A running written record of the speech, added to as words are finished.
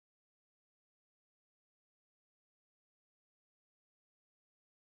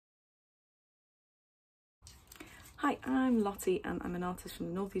Hi, I'm Lottie and I'm an artist from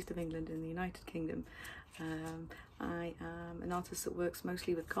the northeast of England in the United Kingdom. I am an artist that works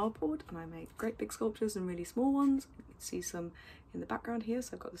mostly with cardboard, and I make great big sculptures and really small ones. You can see some in the background here.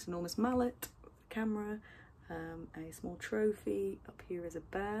 So I've got this enormous mallet, a camera, a small trophy. Up here is a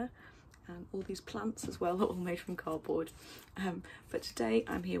bear, and all these plants as well are all made from cardboard. But today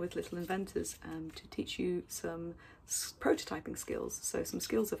I'm here with Little Inventors to teach you some prototyping skills, so some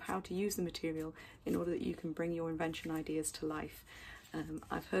skills of how to use the material in order that you can bring your invention ideas to life.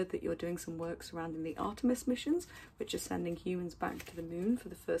 I've heard that you're doing some work surrounding the Artemis missions, which are sending humans back to the moon for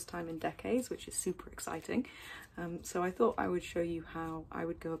the first time in decades, which is super exciting. So I thought I would show you how I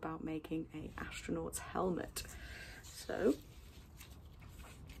would go about making an astronaut's helmet. So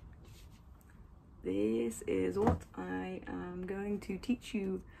this is what I am going to teach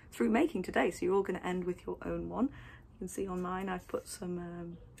you through making today. So you're all going to end with your own one. You can see on mine I've put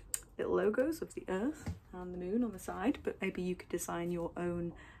some little logos of the Earth and the moon on the side, but maybe you could design your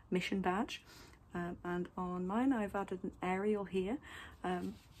own mission badge. And on mine I've added an aerial here.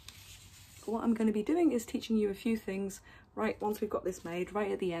 What I'm going to be doing is teaching you a few things right once we've got this made,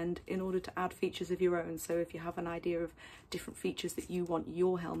 right at the end, in order to add features of your own. So if you have an idea of different features that you want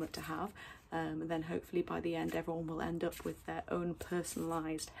your helmet to have, then hopefully by the end everyone will end up with their own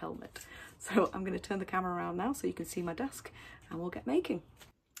personalised helmet. So I'm going to turn the camera around now so you can see my desk, and we'll get making.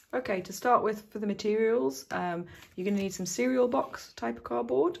 Okay, to start with, for the materials, you're going to need some cereal box type of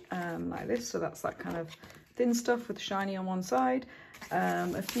cardboard, like this. So that's that kind of thin stuff with the shiny on one side.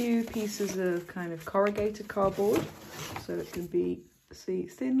 A few pieces of kind of corrugated cardboard, so it can be, see,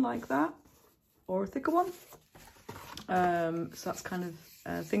 thin like that, or a thicker one. So that's kind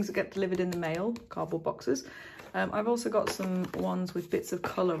of things that get delivered in the mail, cardboard boxes. I've also got some ones with bits of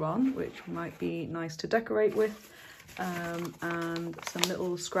colour on, which might be nice to decorate with. And some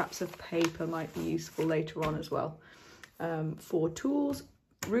little scraps of paper might be useful later on as well. For tools,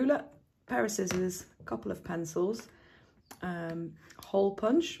 ruler, pair of scissors, a couple of pencils, hole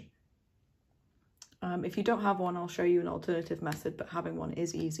punch. If you don't have one, I'll show you an alternative method, but having one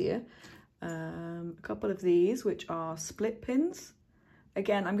is easier. A couple of these, which are split pins.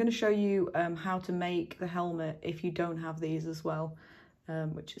 Again, I'm going to show you how to make the helmet if you don't have these as well,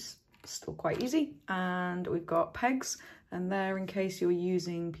 which is still quite easy. And we've got pegs, and they're in case you're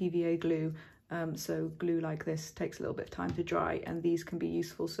using PVA glue. So glue like this takes a little bit of time to dry, and these can be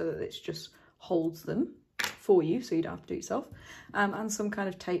useful so that it just holds them for you, so you don't have to do it yourself. And some kind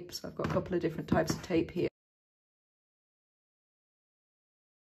of tape. So I've got a couple of different types of tape here.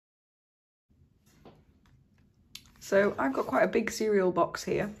 So I've got quite a big cereal box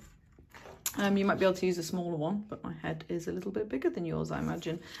here. You might be able to use a smaller one, but my head is a little bit bigger than yours, I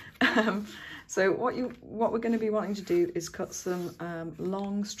imagine. So what we're going to be wanting to do is cut some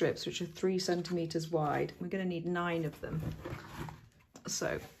long strips, which are 3 centimeters wide. We're going to need 9 of them.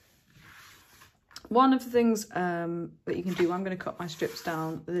 So one of the things that you can do, I'm going to cut my strips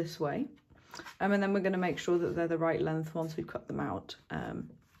down this way, and then we're going to make sure that they're the right length once we've cut them out.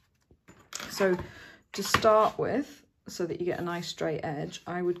 So to start with, so that you get a nice straight edge,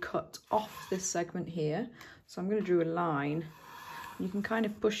 I would cut off this segment here. So I'm going to draw a line. You can kind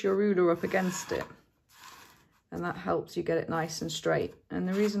of push your ruler up against it, and that helps you get it nice and straight. And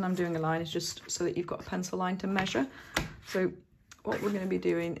the reason I'm doing a line is just so that you've got a pencil line to measure. So what we're going to be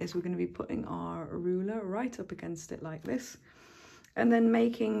doing is we're going to be putting our ruler right up against it like this, and then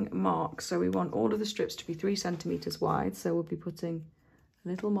making marks. So we want all of the strips to be 3 centimeters wide. So we'll be putting a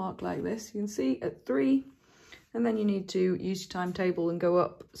little mark like this. You can see at 3, and then you need to use your timetable and go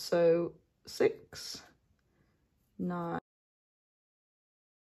up. So 6, 9.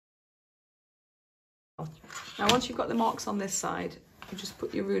 Now once you've got the marks on this side, you just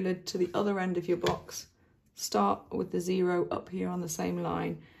put your ruler to the other end of your box. Start with the 0 up here on the same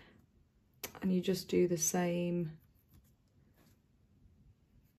line, and you just do the same.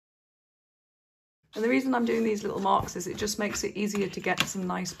 And the reason I'm doing these little marks is it just makes it easier to get some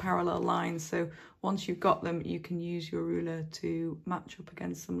nice parallel lines. So once you've got them, you can use your ruler to match up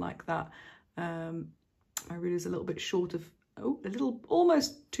against them like that. My ruler's a little bit short of,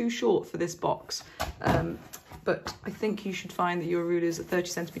 almost too short for this box. But I think you should find that your ruler's at 30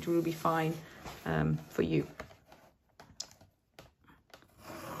 centimeter will be fine for you.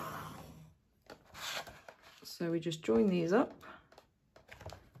 So we just join these up.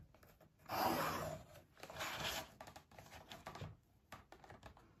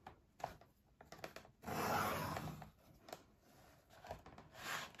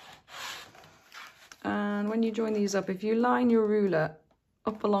 And when you join these up, if you line your ruler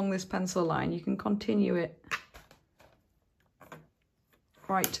up along this pencil line, you can continue it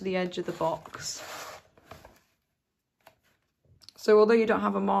right to the edge of the box. So although you don't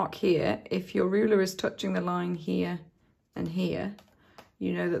have a mark here, if your ruler is touching the line here and here,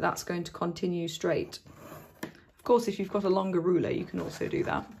 you know that that's going to continue straight. Of course, if you've got a longer ruler, you can also do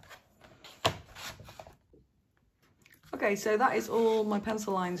that. Okay, so that is all my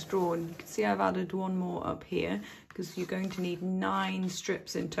pencil lines drawn. You can see I've added one more up here because you're going to need 9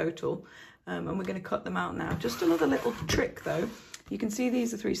 strips in total. And we're going to cut them out now. Just another little trick though. You can see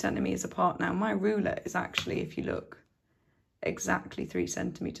these are 3 centimeters apart now. My ruler is actually, if you look, exactly 3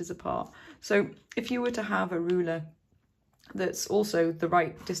 centimeters apart. So if you were to have a ruler that's also the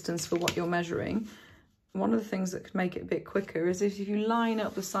right distance for what you're measuring, one of the things that could make it a bit quicker is if you line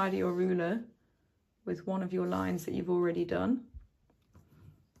up the side of your ruler with one of your lines that you've already done.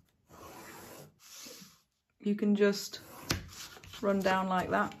 You can just run down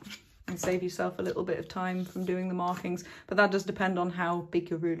like that and save yourself a little bit of time from doing the markings, but that does depend on how big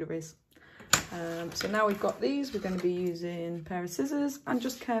your ruler is. So now we've got these, we're going to be using a pair of scissors and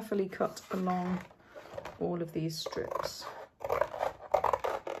just carefully cut along all of these strips.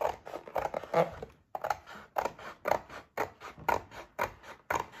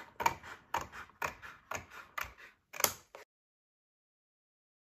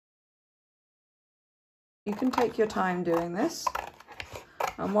 You can take your time doing this,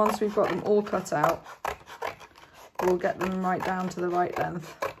 and once we've got them all cut out, we'll get them right down to the right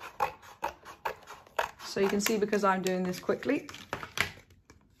length. So you can see, because I'm doing this quickly,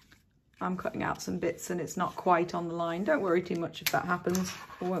 I'm cutting out some bits and it's not quite on the line. Don't worry too much if that happens,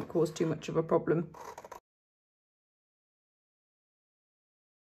 it won't cause too much of a problem.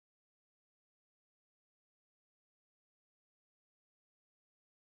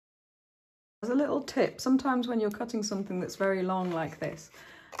 As a little tip, sometimes when you're cutting something that's very long like this,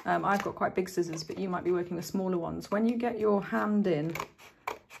 I've got quite big scissors, but you might be working with smaller ones. When you get your hand in,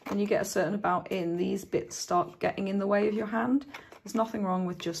 when you get a certain amount in, these bits start getting in the way of your hand. There's nothing wrong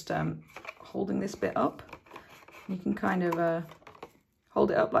with just holding this bit up. You can kind of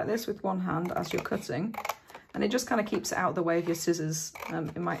hold it up like this with one hand as you're cutting, and it just kind of keeps it out of the way of your scissors.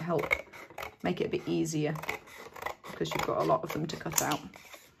 It might help make it a bit easier because you've got a lot of them to cut out.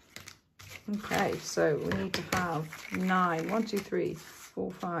 Okay, so we need to have 9. 1, 2, 3,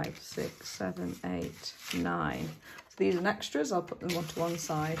 4, 5, 6, 7, 8, 9. So these are extras. I'll put them onto one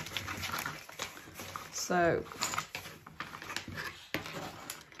side. So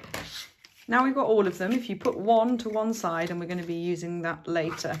now we've got all of them. If you put one to one side, and we're going to be using that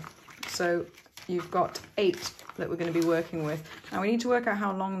later. So you've got 8 that we're going to be working with. Now we need to work out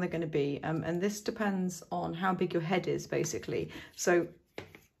how long they're going to be, and this depends on how big your head is, basically. So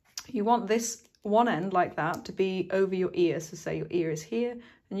you want this one end like that to be over your ear. So say your ear is here,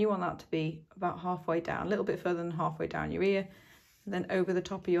 and you want that to be about halfway down, a little bit further than halfway down your ear, and then over the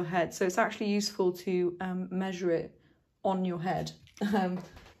top of your head. So it's actually useful to measure it on your head.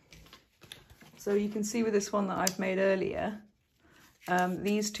 So you can see with this one that I've made earlier,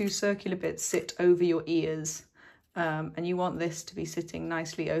 these 2 circular bits sit over your ears, and you want this to be sitting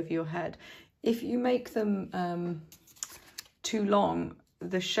nicely over your head. If you make them too long,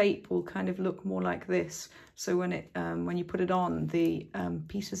 the shape will kind of look more like this. So when you put it on, the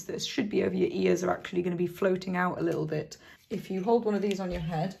pieces that should be over your ears are actually going to be floating out a little bit. If you hold one of these on your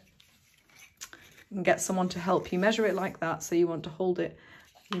head and get someone to help you measure it like that, so you want to hold it,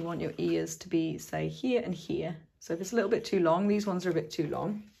 you want your ears to be, say, here and here. So if it's a little bit too long, these ones are a bit too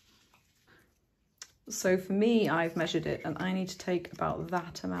long. So for me, I've measured it and I need to take about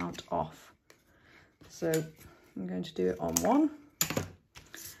that amount off. So I'm going to do it on one.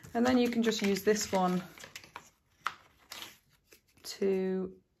 And then you can just use this one to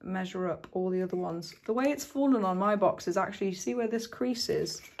measure up all the other ones. The way it's fallen on my box is actually, you see where this crease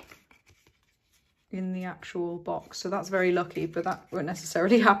is in the actual box. So that's very lucky, but that won't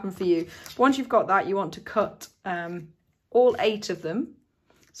necessarily happen for you. But once you've got that, you want to cut all 8 of them.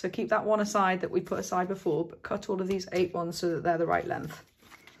 So keep that one aside that we put aside before, but cut all of these 8 ones so that they're the right length.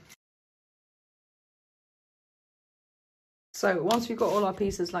 So once we've got all our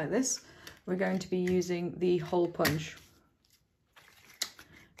pieces like this, we're going to be using the hole punch.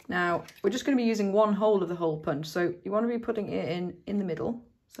 Now, we're just going to be using one hole of the hole punch. So you want to be putting it in the middle.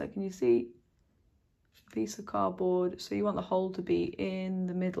 So can you see a piece of cardboard? So you want the hole to be in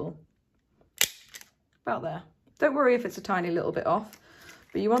the middle, about there. Don't worry if it's a tiny little bit off,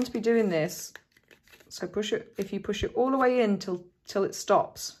 but you want to be doing this. So push it, if you push it all the way in till it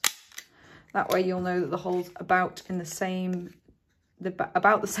stops. That way you'll know that the hole's about the same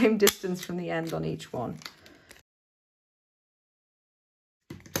distance from the end on each one.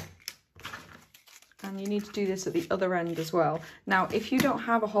 And you need to do this at the other end as well. Now, if you don't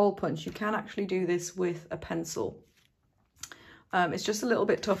have a hole punch, you can actually do this with a pencil. It's just a little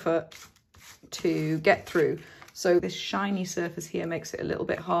bit tougher to get through. So this shiny surface here makes it a little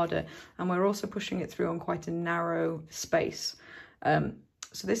bit harder, and we're also pushing it through on quite a narrow space.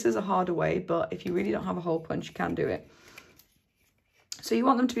 So this is a harder way, but if you really don't have a hole punch, you can do it. So you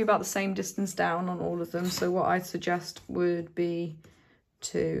want them to be about the same distance down on all of them. So what I'd suggest would be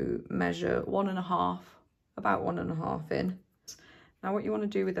to measure 1.5, about 1.5 in. Now what you want to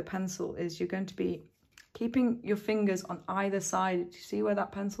do with the pencil is you're going to be keeping your fingers on either side. Do you see where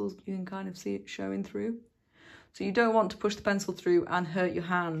that pencil's, you can kind of see it showing through? So you don't want to push the pencil through and hurt your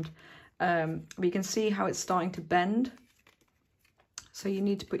hand. But you can see how it's starting to bend. So you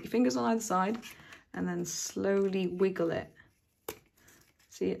need to put your fingers on either side and then slowly wiggle it.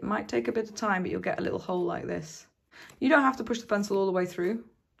 See, it might take a bit of time, but you'll get a little hole like this. You don't have to push the pencil all the way through,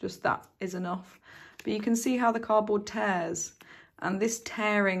 just that is enough. But you can see how the cardboard tears, and this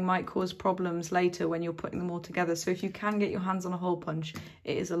tearing might cause problems later when you're putting them all together. So if you can get your hands on a hole punch,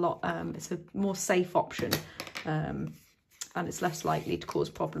 it is a lot, it's a more safe option, and it's less likely to cause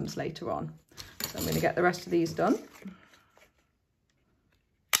problems later on. So I'm going to get the rest of these done.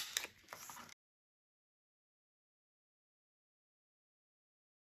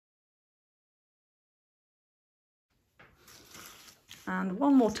 And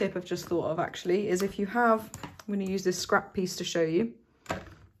one more tip I've just thought of actually is if you have, I'm going to use this scrap piece to show you.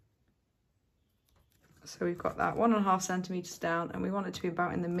 So we've got that 1.5 centimeters down, and we want it to be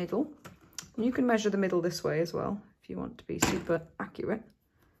about in the middle. And you can measure the middle this way as well if you want to be super accurate.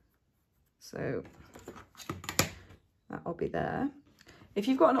 So that'll be there. If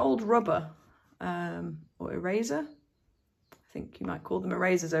you've got an old rubber or eraser, I think you might call them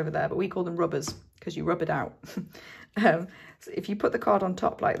erasers over there, but we call them rubbers because you rub it out. So if you put the card on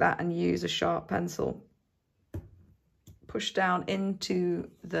top like that and use a sharp pencil, push down into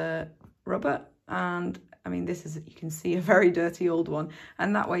the rubber, and I mean, this is, you can see a very dirty old one,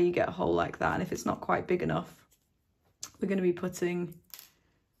 and that way you get a hole like that. And if it's not quite big enough, we're going to be putting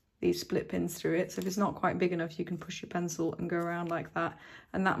these split pins through it. So if it's not quite big enough, you can push your pencil and go around like that,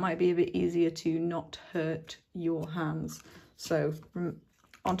 and that might be a bit easier to not hurt your hands. So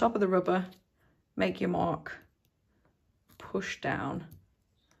on top of the rubber, make your mark, push down,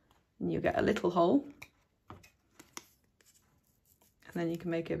 and you get a little hole, and then you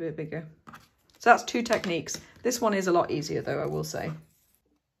can make it a bit bigger. So that's 2 techniques. This one is a lot easier though, I will say.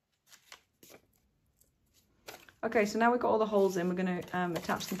 Okay, so now we've got all the holes in, we're going to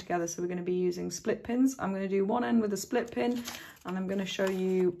attach them together. So we're going to be using split pins. I'm going to do one end with a split pin, and I'm going to show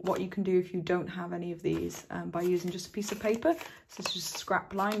you what you can do if you don't have any of these by using just a piece of paper. So it's just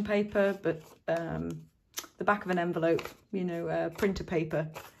scrap line paper, but the back of an envelope, you know, printer paper,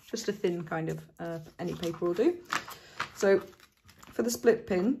 just a thin kind of, any paper will do. So for the split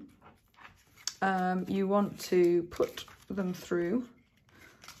pin, you want to put them through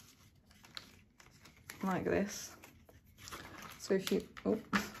like this. So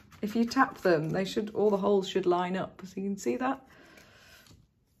if you tap them, they should, all the holes should line up. So you can see that.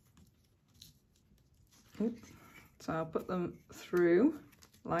 So I'll put them through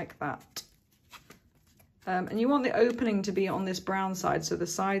like that. And you want the opening to be on this brown side, so the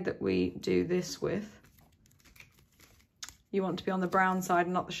side that we do this with, you want to be on the brown side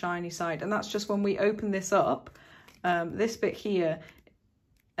and not the shiny side. And that's just when we open this up, this bit here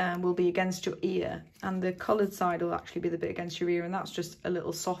will be against your ear, and the coloured side will actually be the bit against your ear, and that's just a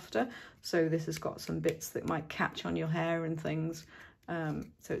little softer. So this has got some bits that might catch on your hair and things, so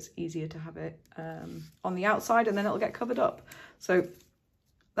it's easier to have it on the outside, and then it'll get covered up. So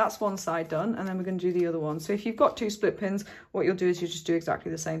that's one side done, and then we're going to do the other one. So if you've got 2 split pins, what you'll do is you just do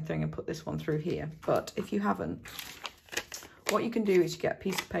exactly the same thing and put this one through here. But if you haven't, what you can do is you get a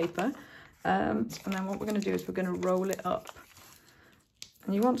piece of paper, and then what we're going to do is we're going to roll it up.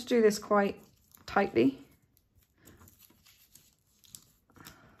 And you want to do this quite tightly.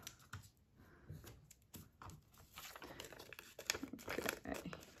 Okay.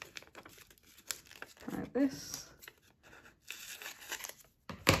 Like this.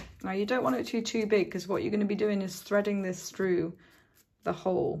 Now you don't want it to be too big, because what you're going to be doing is threading this through the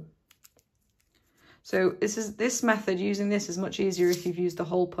hole. So this method, using this, is much easier if you've used the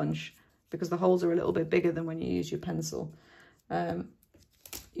hole punch, because the holes are a little bit bigger than when you use your pencil.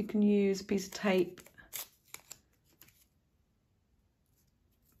 You can use a piece of tape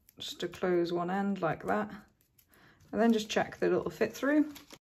just to close one end like that, and then just check that it'll fit through.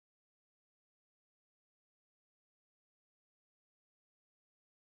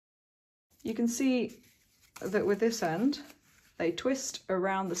 You can see that with this end, they twist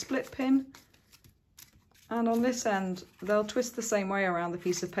around the split pin, and on this end, they'll twist the same way around the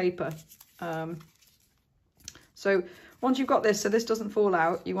piece of paper. So Once you've got this, so this doesn't fall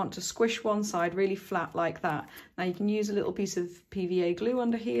out, you want to squish one side really flat like that. Now you can use a little piece of PVA glue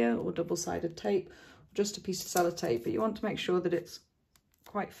under here or double-sided tape, or just a piece of sellotape, but you want to make sure that it's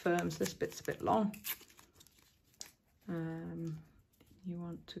quite firm, so this bit's a bit long. You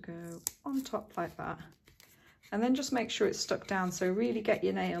want to go on top like that, and then just make sure it's stuck down, so really get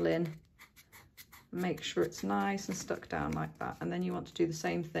your nail in, make sure it's nice and stuck down like that, and then you want to do the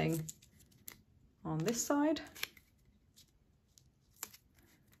same thing on this side.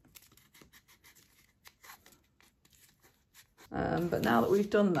 But now that we've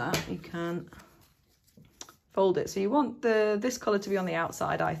done that, you can fold it. So you want this colour to be on the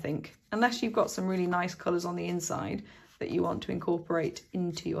outside, I think, unless you've got some really nice colours on the inside that you want to incorporate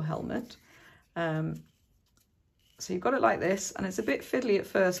into your helmet. So you've got it like this, and it's a bit fiddly at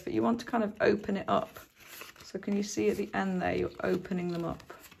first, but you want to kind of open it up. So can you see at the end there, you're opening them up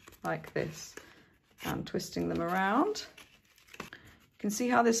like this and twisting them around. You can see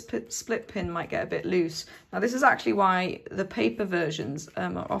how this split pin might get a bit loose. Now this is actually why the paper versions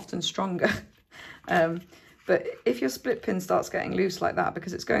are often stronger. But if your split pin starts getting loose like that,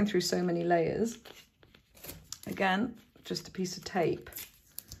 because it's going through so many layers, again, just a piece of tape.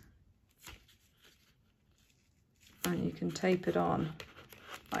 And you can tape it on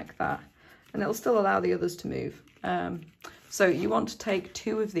like that, and it'll still allow the others to move. So you want to take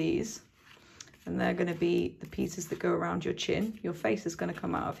 2 of these, and they're going to be the pieces that go around your chin. Your face is going to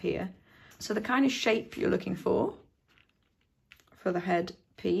come out of here. So the kind of shape you're looking for the head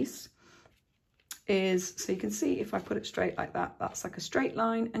piece is, so you can see if I put it straight like that, that's like a straight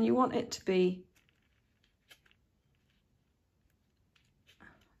line, and you want it to be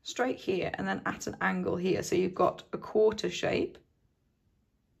straight here and then at an angle here. So you've got a quarter shape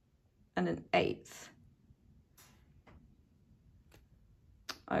and an 1/8.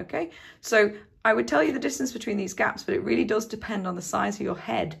 Okay, so I would tell you the distance between these gaps, but it really does depend on the size of your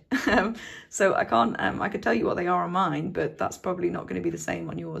head. So I can't, I could tell you what they are on mine, but that's probably not going to be the same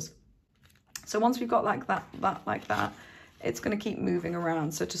on yours. So once we've got like that, like that, it's going to keep moving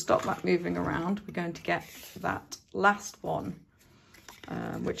around. So to stop that moving around, we're going to get that last one,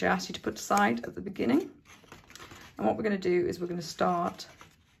 which I asked you to put aside at the beginning. And what we're going to do is we're going to start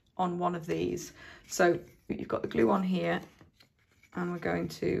on one of these. So you've got the glue on here, and we're going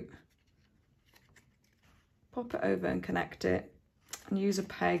to pop it over and connect it and use a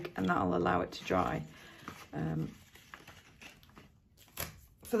peg, and that'll allow it to dry.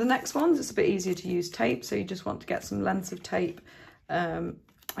 For the next ones, it's a bit easier to use tape, so you just want to get some lengths of tape, and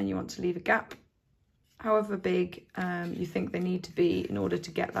you want to leave a gap however big you think they need to be in order to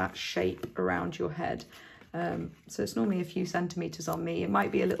get that shape around your head. So it's normally a few centimetres on me. It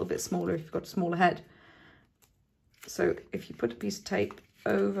might be a little bit smaller if you've got a smaller head. So if you put a piece of tape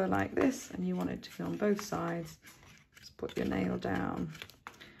over like this and you want it to be on both sides, just put your nail down.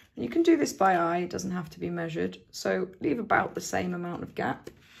 And you can do this by eye, it doesn't have to be measured. So leave about the same amount of gap.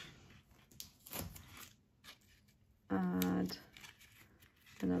 Add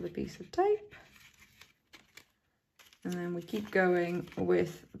another piece of tape. And then we keep going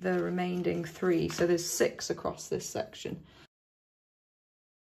with the remaining 3. So there's 6 across this section.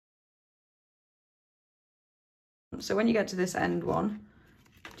 So when you get to this end one,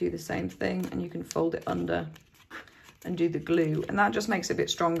 do the same thing, and you can fold it under and do the glue. And that just makes it a bit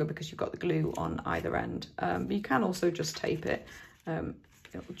stronger because you've got the glue on either end. But you can also just tape it.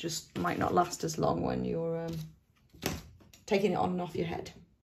 It just might not last as long when you're taking it on and off your head.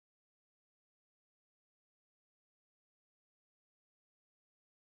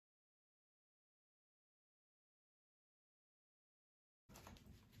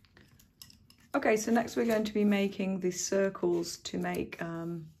 Okay, so next we're going to be making the circles to make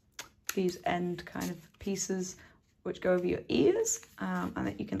these end kind of pieces which go over your ears, and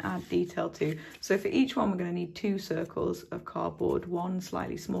that you can add detail to. So for each one, we're going to need 2 circles of cardboard, one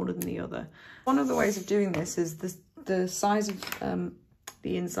slightly smaller than the other. One of the ways of doing this is the size of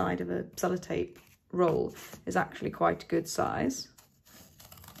the inside of a sellotape roll is actually quite a good size.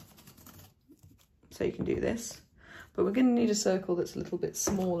 So you can do this, but we're going to need a circle that's a little bit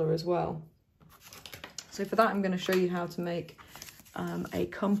smaller as well. So for that, I'm going to show you how to make a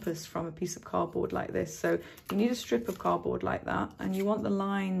compass from a piece of cardboard like this. So you need a strip of cardboard like that, and you want the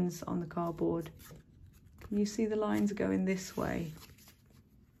lines on the cardboard. Can you see the lines are going this way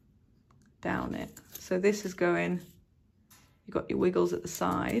down it? So this is going, you've got your wiggles at the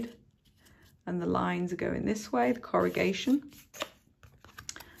side, and the lines are going this way, the corrugation.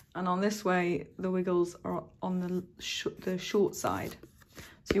 And on this way, the wiggles are on the short side.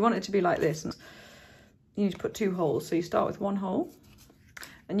 So you want it to be like this. You need to put 2 holes. So you start with 1 hole,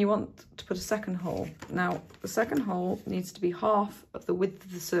 and you want to put a second hole. Now, the second hole needs to be half of the width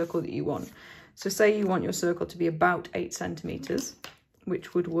of the circle that you want. So say you want your circle to be about 8 centimeters,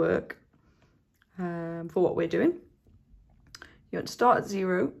 which would work for what we're doing. You want to start at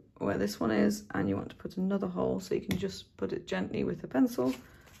 0, where this one is, and you want to put another hole, so you can just put it gently with a pencil,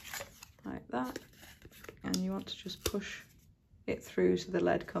 like that. And you want to just push it through so the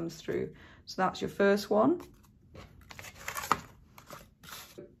lead comes through. So that's your first one.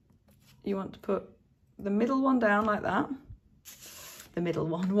 You want to put the middle one down like that. The middle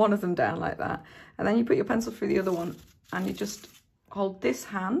one of them down like that. And then you put your pencil through the other one, and you just hold this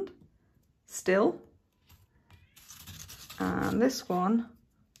hand still. And this one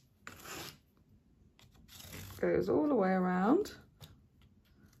goes all the way around.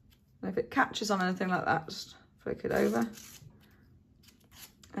 And if it catches on anything like that, just flick it over.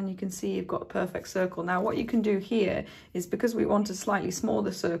 And you can see you've got a perfect circle. Now what you can do here is, because we want a slightly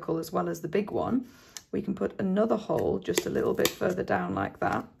smaller circle as well as the big one, we can put another hole just a little bit further down like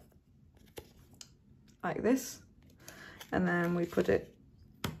that, like this. And then we put it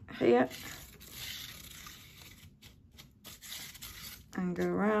here and go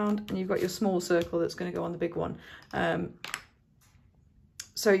around, and you've got your small circle that's going to go on the big one.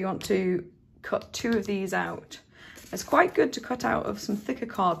 So you want to cut 2 of these out. It's quite good to cut out of some thicker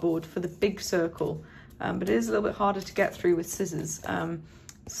cardboard for the big circle, but it is a little bit harder to get through with scissors.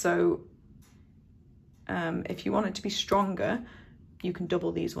 If you want it to be stronger, you can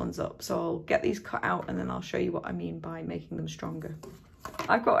double these ones up. So I'll get these cut out, and then I'll show you what I mean by making them stronger.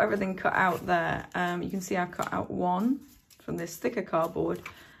 I've got everything cut out there. You can see I've cut out 1 from this thicker cardboard,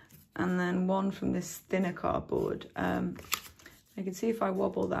 and then 1 from this thinner cardboard. You can see if I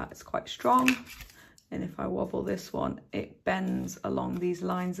wobble that, it's quite strong. And if I wobble this one, it bends along these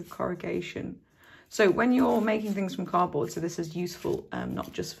lines of corrugation. So when you're making things from cardboard, so this is useful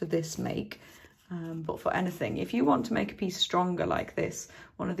not just for this make, but for anything. If you want to make a piece stronger like this,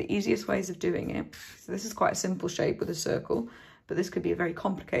 one of the easiest ways of doing it, so this is quite a simple shape with a circle, but this could be a very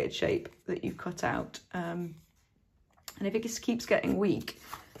complicated shape that you've cut out. And if it just keeps getting weak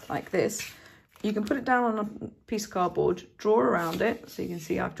like this, you can put it down on a piece of cardboard, draw around it. So you can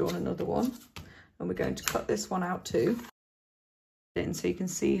see I've drawn another one, and we're going to cut this one out too. So you can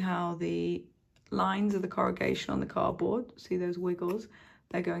see how the lines of the corrugation on the cardboard, see those wiggles,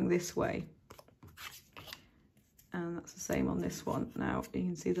 they're going this way. And that's the same on this one. Now you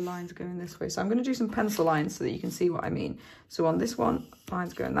can see the lines going this way. So I'm going to do some pencil lines so that you can see what I mean. So on this one,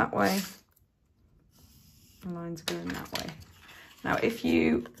 lines going that way, and lines going that way. Now if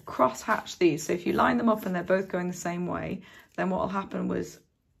you cross hatch these, so if you line them up and they're both going the same way, then what will happen was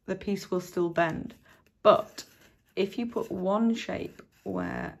the piece will still bend. But if you put one shape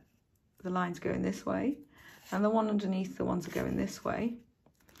where the line's going this way and the one underneath, the ones are going this way,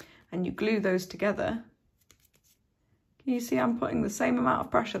 and you glue those together, can you see I'm putting the same amount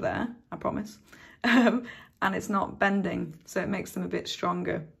of pressure there, I promise, and it's not bending, so it makes them a bit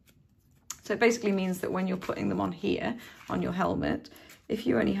stronger. So it basically means that when you're putting them on here, on your helmet, if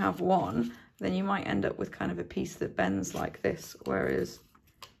you only have one, then you might end up with kind of a piece that bends like this, whereas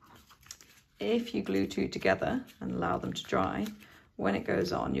if you glue 2 together and allow them to dry, when it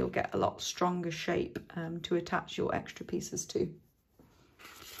goes on, you'll get a lot stronger shape to attach your extra pieces to.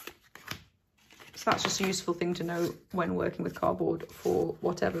 So that's just a useful thing to know when working with cardboard for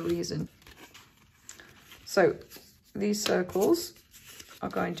whatever reason. So these circles are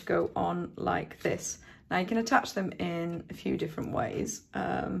going to go on like this. Now you can attach them in a few different ways.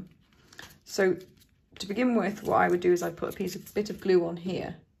 So to begin with, what I would do is I'd put a bit of glue on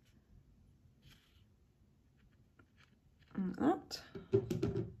here. Like that.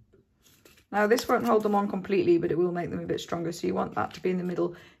 Now this won't hold them on completely, but it will make them a bit stronger. So you want that to be in the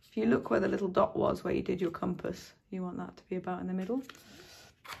middle. If you look where the little dot was, where you did your compass, you want that to be about in the middle.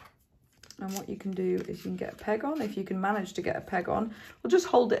 And what you can do is you can get a peg on. If you can manage to get a peg on, we'll just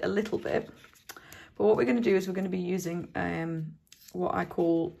hold it a little bit. But what we're going to do is we're going to be using what I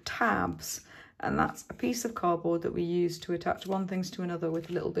call tabs. And that's a piece of cardboard that we use to attach one thing to another with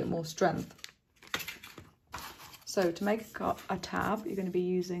a little bit more strength. So to make a tab, you're going to be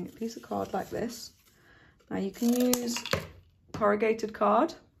using a piece of card like this. Now you can use corrugated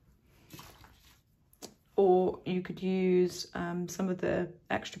card, or you could use some of the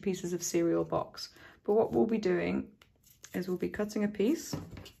extra pieces of cereal box. But what we'll be doing is we'll be cutting a piece,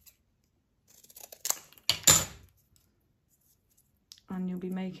 and you'll be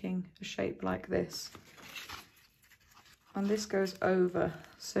making a shape like this. And this goes over.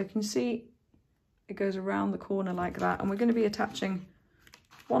 So can you see it goes around the corner like that? And we're going to be attaching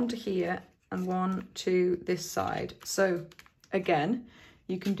one to here and one to this side. So again,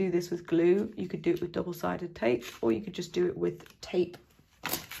 You can do this with glue, you could do it with double-sided tape, or you could just do it with tape,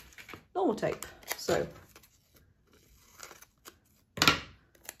 normal tape. So I'll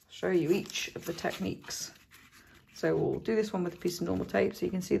show you each of the techniques. So we'll do this one with a piece of normal tape, so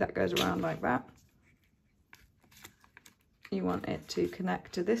you can see that goes around like that. You want it to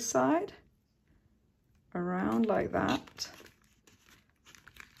connect to this side, around like that,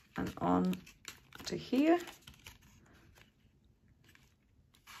 and on to here.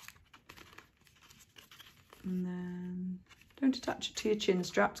 And then don't attach it to your chin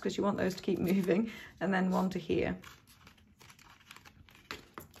straps because you want those to keep moving, and then one to here.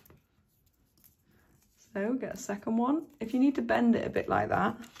 So get a second one. If you need to bend it a bit like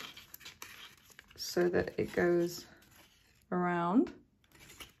that so that it goes around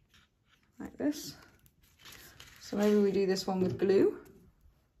like this. So maybe we do this one with glue.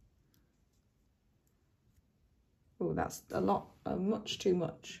 Oh, that's a lot, much too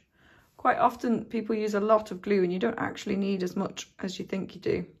much. Quite often people use a lot of glue and you don't actually need as much as you think you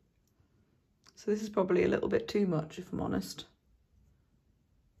do. So this is probably a little bit too much, if I'm honest.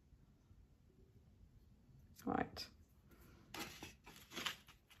 Right.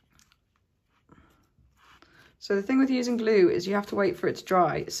 So the thing with using glue is you have to wait for it to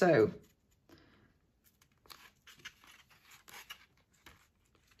dry. So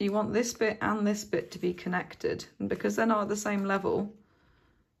you want this bit and this bit to be connected, and because they're not at the same level,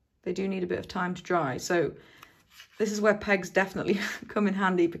 they do need a bit of time to dry. So this is where pegs definitely come in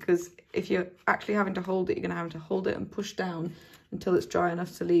handy, because if you're actually having to hold it, you're going to have to hold it and push down until it's dry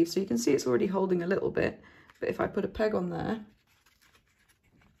enough to leave. So you can see it's already holding a little bit, but if I put a peg on there,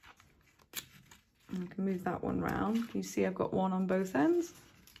 and I can move that one round, you see I've got one on both ends,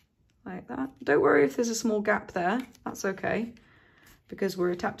 like that. Don't worry if there's a small gap there, that's okay, because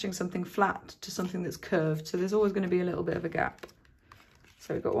we're attaching something flat to something that's curved, so there's always going to be a little bit of a gap.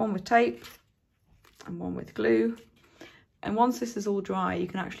 So we've got one with tape and one with glue. And once this is all dry, you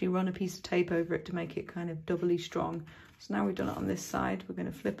can actually run a piece of tape over it to make it kind of doubly strong. So now we've done it on this side, we're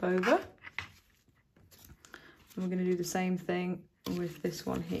going to flip over. And we're going to do the same thing with this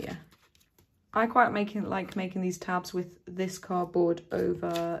one here. I quite like making these tabs with this cardboard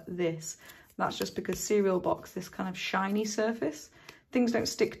over this. That's just because cereal box, this kind of shiny surface, things don't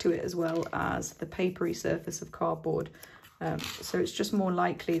stick to it as well as the papery surface of cardboard. So it's just more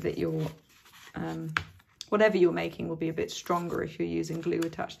likely that your whatever you're making will be a bit stronger if you're using glue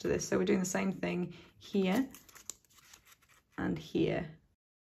attached to this. So we're doing the same thing here and here.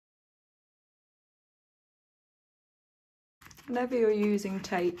 Whenever you're using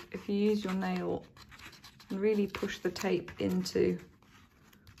tape, if you use your nail and really push the tape into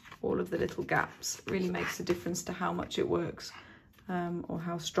all of the little gaps, it really makes a difference to how much it works, or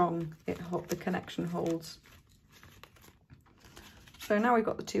how strong the connection holds. So now we've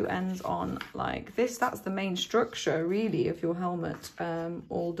got the two ends on like this. That's the main structure really of your helmet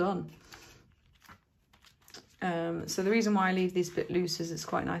all done. So the reason why I leave these a bit loose is it's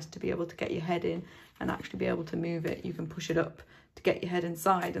quite nice to be able to get your head in and actually be able to move it. You can push it up to get your head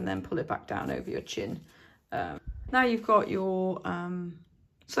inside and then pull it back down over your chin. Now you've got your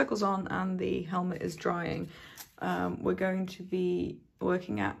circles on and the helmet is drying. We're going to be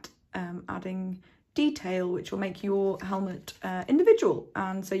working at adding detail which will make your helmet individual,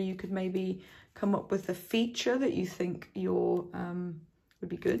 and so you could maybe come up with a feature that you think your would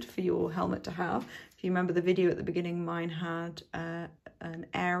be good for your helmet to have. If you remember the video at the beginning, mine had an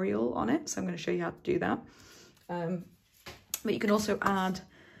aerial on it, so I'm going to show you how to do that. But you can also add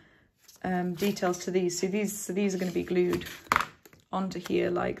details to these. So these are going to be glued onto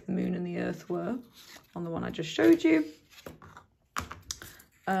here like the moon and the earth were on the one I just showed you.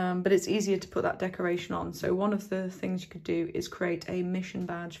 But it's easier to put that decoration on. So one of the things you could do is create a mission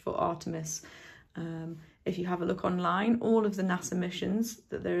badge for Artemis. If you have a look online, all of the NASA missions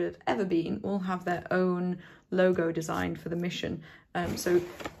that there have ever been all have their own logo designed for the mission. So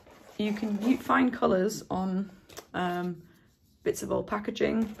you can find colours on bits of old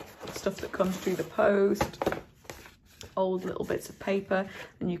packaging, stuff that comes through the post, old little bits of paper,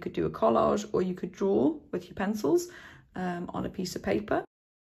 and you could do a collage, or you could draw with your pencils on a piece of paper.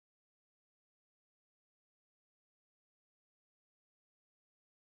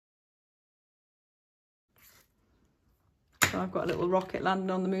 So I've got a little rocket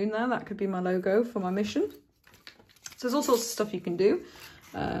landing on the moon there. That could be my logo for my mission. So there's all sorts of stuff you can do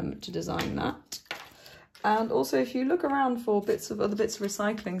to design that. And also if you look around for other bits of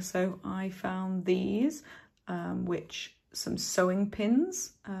recycling, so I found these, which some sewing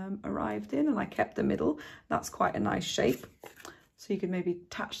pins arrived in, and I kept the middle. That's quite a nice shape. So you could maybe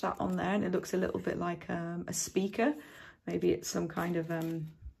attach that on there and it looks a little bit like a speaker. Maybe it's some kind of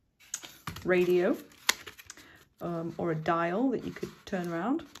radio or a dial that you could turn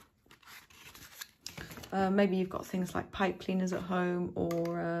around. Maybe you've got things like pipe cleaners at home,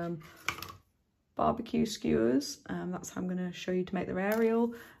 or barbecue skewers. That's how I'm going to show you to make the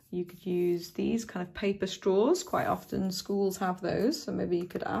aerial. You could use these kind of paper straws. Quite often schools have those, so maybe you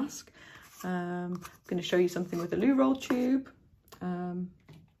could ask. I'm going to show you something with a loo roll tube.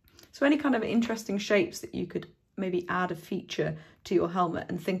 So any kind of interesting shapes that you could maybe add a feature to your helmet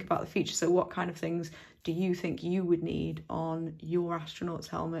and think about the feature. So what kind of things do you think you would need on your astronaut's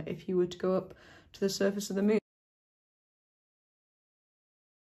helmet if you were to go up to the surface of the moon?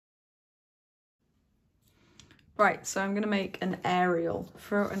 Right, so I'm going to make an aerial.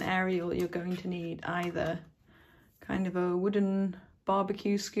 For an aerial, you're going to need either kind of a wooden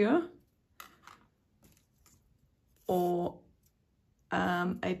barbecue skewer or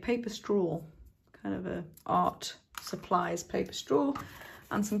a paper straw, kind of a art supplies paper straw,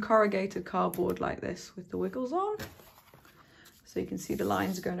 and some corrugated cardboard like this with the wiggles on. So you can see the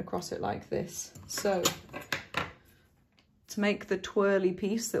lines going across it like this. So to make the twirly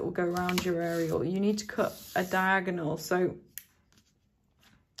piece that will go around your aerial, you need to cut a diagonal. So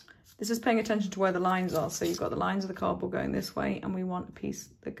this is paying attention to where the lines are. So you've got the lines of the cardboard going this way, and we want a piece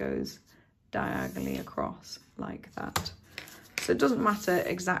that goes diagonally across like that. So it doesn't matter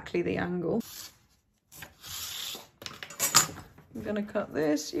exactly the angle. I'm going to cut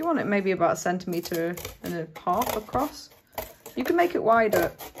this. You want it maybe about 1.5 centimeters across. You can make it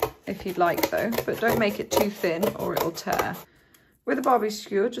wider if you'd like though, but don't make it too thin or it'll tear. With a barbecue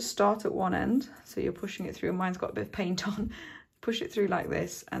skewer, just start at one end. So you're pushing it through, and mine's got a bit of paint on. Push it through like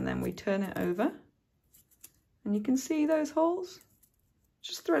this, and then we turn it over. And you can see those holes.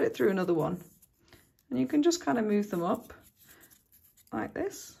 Just thread it through another one. And you can just kind of move them up like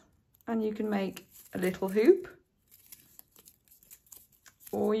this. And you can make a little hoop.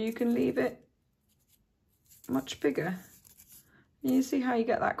 Or you can leave it much bigger. And you see how you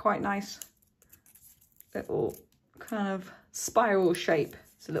get that quite nice little kind of spiral shape.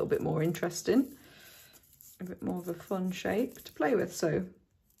 It's a little bit more interesting, a bit more of a fun shape to play with. So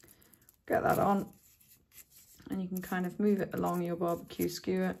get that on, and you can kind of move it along your barbecue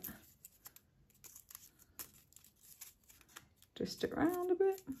skewer. Twist it around a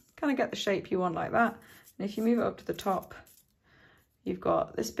bit, kind of get the shape you want like that. And if you move it up to the top, you've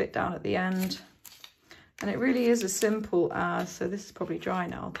got this bit down at the end. And it really is as simple as, so this is probably dry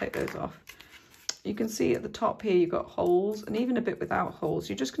now, I'll take those off. You can see at the top here, you've got holes, and even a bit without holes.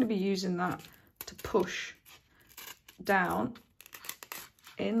 You're just going to be using that to push down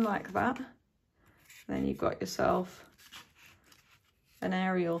in like that. And then you've got yourself an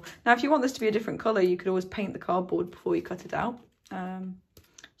aerial. Now, if you want this to be a different colour, you could always paint the cardboard before you cut it out.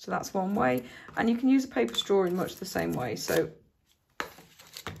 So that's one way. And you can use a paper straw in much the same way. So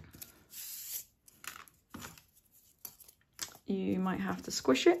you might have to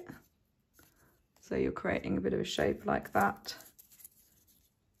squish it. So you're creating a bit of a shape like that.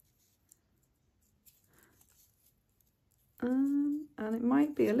 And it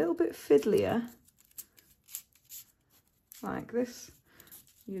might be a little bit fiddlier, like this.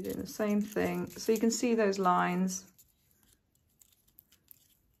 You're doing the same thing. So you can see those lines.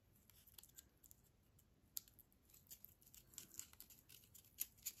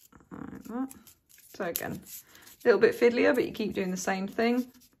 Like that. So again, a little bit fiddlier, but you keep doing the same thing.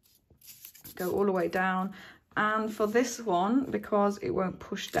 Go all the way down. And for this one, because it won't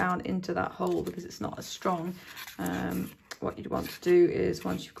push down into that hole because it's not as strong, what you'd want to do is,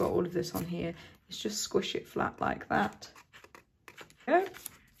 once you've got all of this on here, is just squish it flat like that. There we go.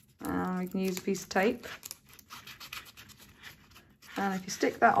 And we can use a piece of tape. And if you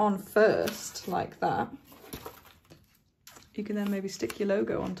stick that on first, like that, you can then maybe stick your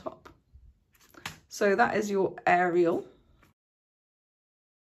logo on top. So that is your aerial.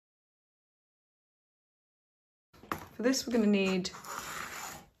 For this, we're going to need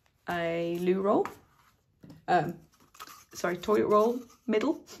a loo roll. Toilet roll,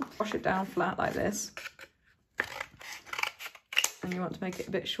 middle. Wash it down flat like this. And you want to make it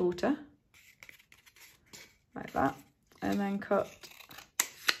a bit shorter, like that. And then cut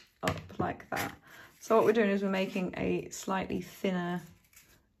up like that. So what we're doing is we're making a slightly thinner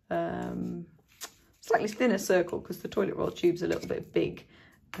circle, because the toilet roll tube's a little bit big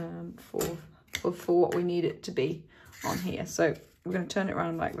for what we need it to be on here. So we're going to turn it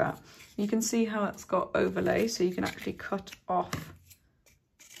around like that. You can see how it's got overlay, so you can actually cut off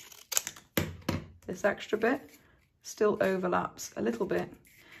this extra bit. Still overlaps a little bit,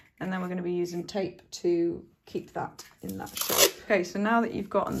 and then we're going to be using tape to keep that in that shape. Okay, so now that you've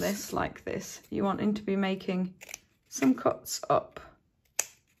gotten this like this, you want to be making some cuts up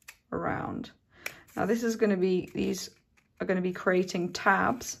around. Now this is going to be, these are going to be creating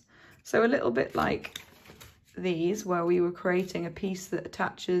tabs. So a little bit like these, where we were creating a piece that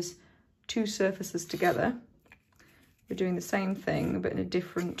attaches two surfaces together. We're doing the same thing, but in a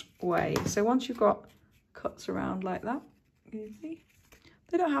different way. So once you've got cuts around like that, can you see?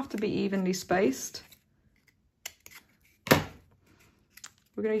 They don't have to be evenly spaced.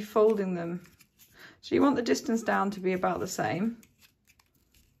 We're going to be folding them. So you want the distance down to be about the same,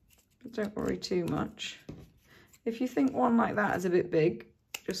 but don't worry too much. If you think one like that is a bit big,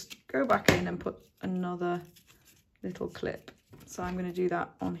 just go back in and put another little clip. So I'm going to do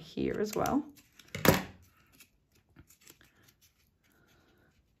that on here as well.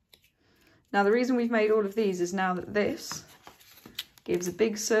 Now the reason we've made all of these is now that this gives a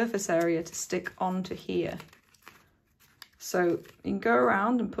big surface area to stick onto here. So you can go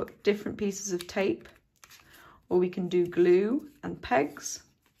around and put different pieces of tape, or we can do glue and pegs.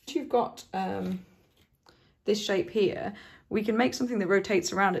 Once you've got this shape here, we can make something that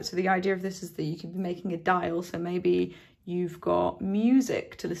rotates around it. So the idea of this is that you can be making a dial. So maybe you've got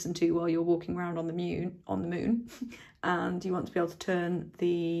music to listen to while you're walking around on the moon, and you want to be able to turn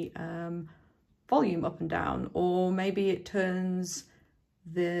the volume up and down, or maybe it turns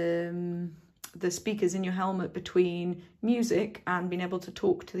the speakers in your helmet between music and being able to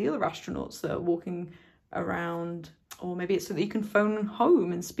talk to the other astronauts that are walking around, or maybe it's so that you can phone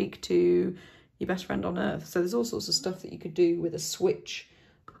home and speak to your best friend on Earth. So there's all sorts of stuff that you could do with a switch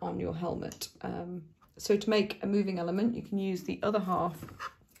on your helmet. So to make a moving element, you can use the other half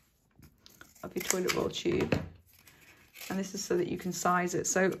of your toilet roll tube, and this is so that you can size it.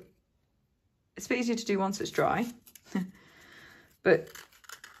 So it's a bit easier to do once it's dry, but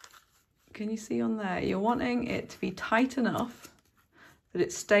can you see on there, you're wanting it to be tight enough that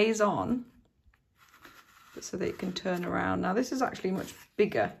it stays on, but so that it can turn around. Now this is actually much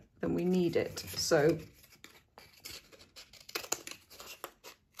bigger than we need it, so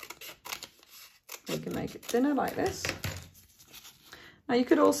we can make it thinner like this. Now you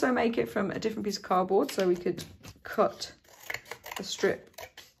could also make it from a different piece of cardboard, so we could cut a strip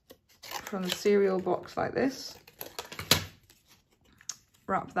from the cereal box like this,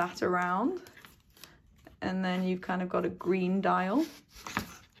 wrap that around, and then you've kind of got a green dial.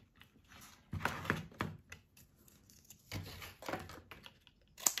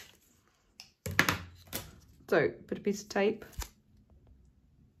 So put a piece of tape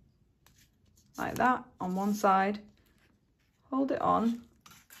like that on one side, hold it on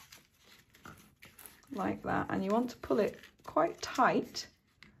like that, and you want to pull it quite tight,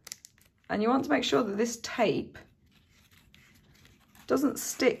 and you want to make sure that this tape doesn't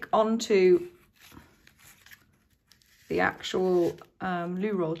stick onto the actual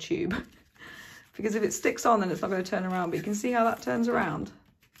loo roll tube, because if it sticks on, then it's not going to turn around. But you can see how that turns around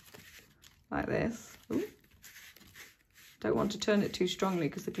like this. Ooh. Don't want to turn it too strongly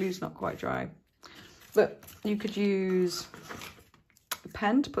because the glue's not quite dry. But you could use a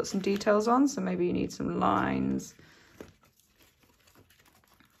pen to put some details on. So maybe you need some lines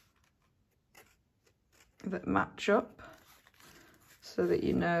that match up so that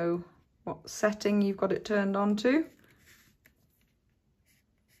you know what setting you've got it turned on to.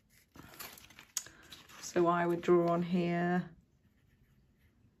 So I would draw on here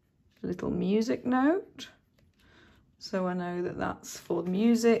a little music note. So I know that that's for the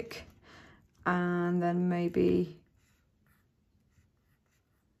music, and then maybe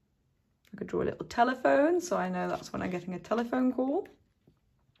I could draw a little telephone, so I know that's when I'm getting a telephone call.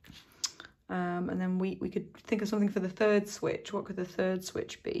 And then we could think of something for the third switch. What could the third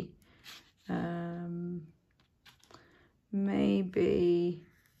switch be? Maybe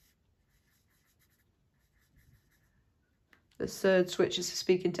the third switch is for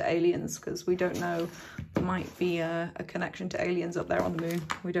speaking to aliens, because we don't know, there might be a connection to aliens up there on the moon.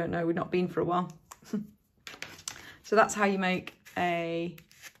 We don't know, we've not been for a while. So that's how you make a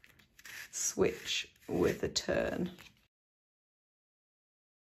switch with a turn.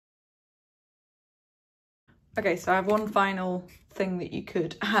 Okay, so I have one final thing that you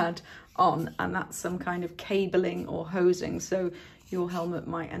could add on, and that's some kind of cabling or hosing. So your helmet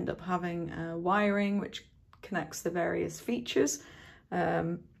might end up having wiring which connects the various features,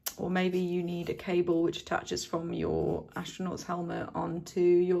 or maybe you need a cable which attaches from your astronaut's helmet onto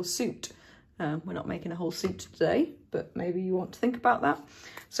your suit. We're not making a whole suit today, but maybe you want to think about that.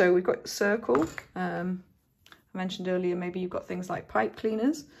 So we've got circle. I mentioned earlier, maybe you've got things like pipe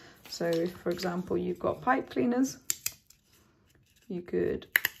cleaners. So if, for example, you've got pipe cleaners, you could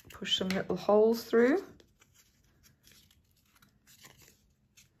push some little holes through.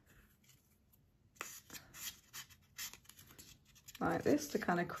 like this to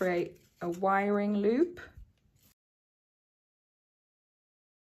kind of create a wiring loop.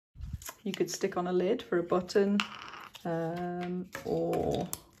 You could stick on a lid for a button, or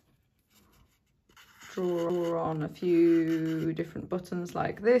draw on a few different buttons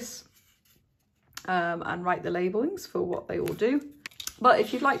like this, and write the labelings for what they all do. But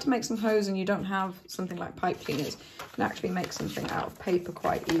if you'd like to make some hose and you don't have something like pipe cleaners, you can actually make something out of paper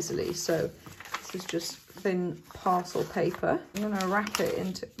quite easily. So this is just thin parcel paper. I'm going to wrap it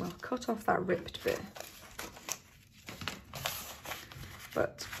into, well, cut off that ripped bit.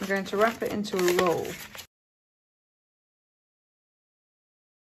 But I'm going to wrap it into a roll.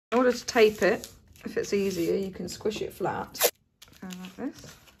 In order to tape it, if it's easier, you can squish it flat. Go like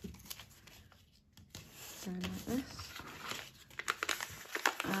this. Go like this.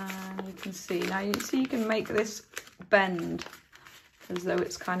 And you can see, now you see you can make this bend as though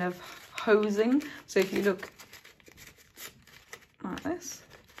it's kind of hosing. So if you look like this,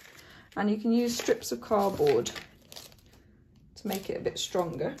 and you can use strips of cardboard to make it a bit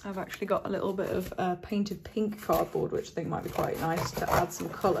stronger. I've actually got a little bit of painted pink cardboard, which I think might be quite nice to add some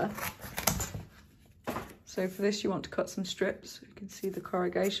colour. So for this you want to cut some strips. You can see the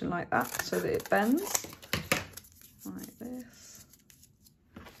corrugation like that so that it bends like this.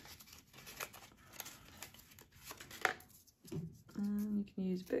 And you can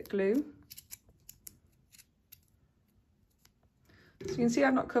use a bit of glue. So you can see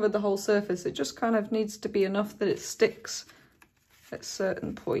I've not covered the whole surface. It just kind of needs to be enough that it sticks at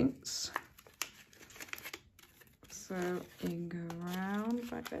certain points. So you can go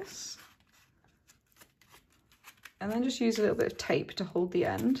around like this. And then just use a little bit of tape to hold the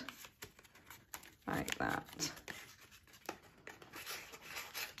end, like that.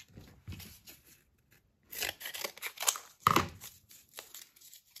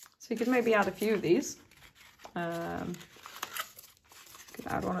 So you could maybe add a few of these. You could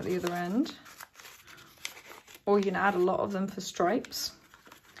add one at the other end. Or you can add a lot of them for stripes.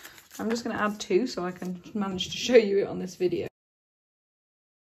 I'm just going to add 2 so I can manage to show you it on this video.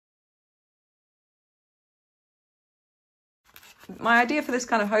 My idea for this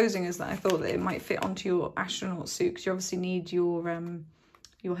kind of hosing is that I thought that it might fit onto your astronaut suit, because you obviously need your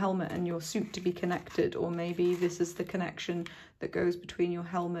helmet and your suit to be connected, or maybe this is the connection that goes between your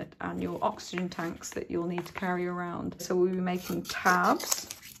helmet and your oxygen tanks that you'll need to carry around. So we'll be making tabs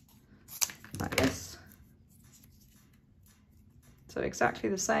like this. So exactly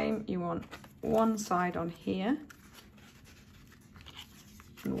the same. You want one side on here,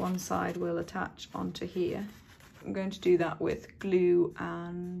 and one side will attach onto here. I'm going to do that with glue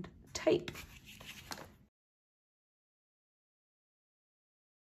and tape.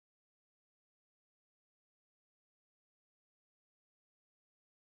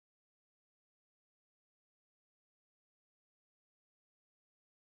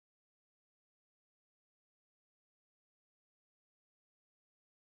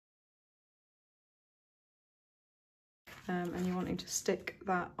 And you're wanting to stick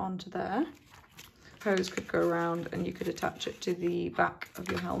that onto there. Hose could go around and you could attach it to the back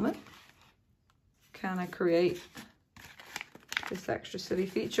of your helmet. Kind of create this extra silly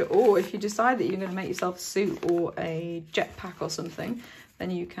feature. Or if you decide that you're going to make yourself a suit or a jetpack or something,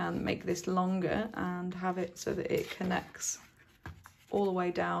 then you can make this longer and have it so that it connects all the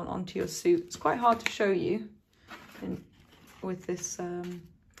way down onto your suit. It's quite hard to show you with this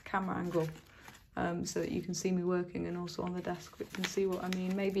camera angle. So that you can see me working, and also on the desk you can see what I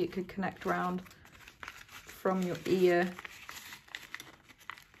mean. Maybe it could connect round from your ear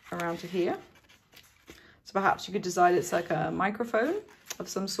around to here. So perhaps you could decide it's like a microphone of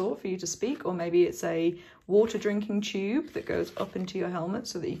some sort for you to speak, or maybe it's a water drinking tube that goes up into your helmet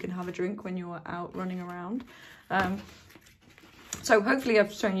so that you can have a drink when you're out running around. So hopefully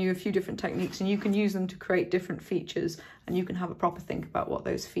I've shown you a few different techniques, and you can use them to create different features, and you can have a proper think about what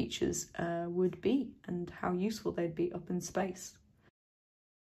those features would be and how useful they'd be up in space.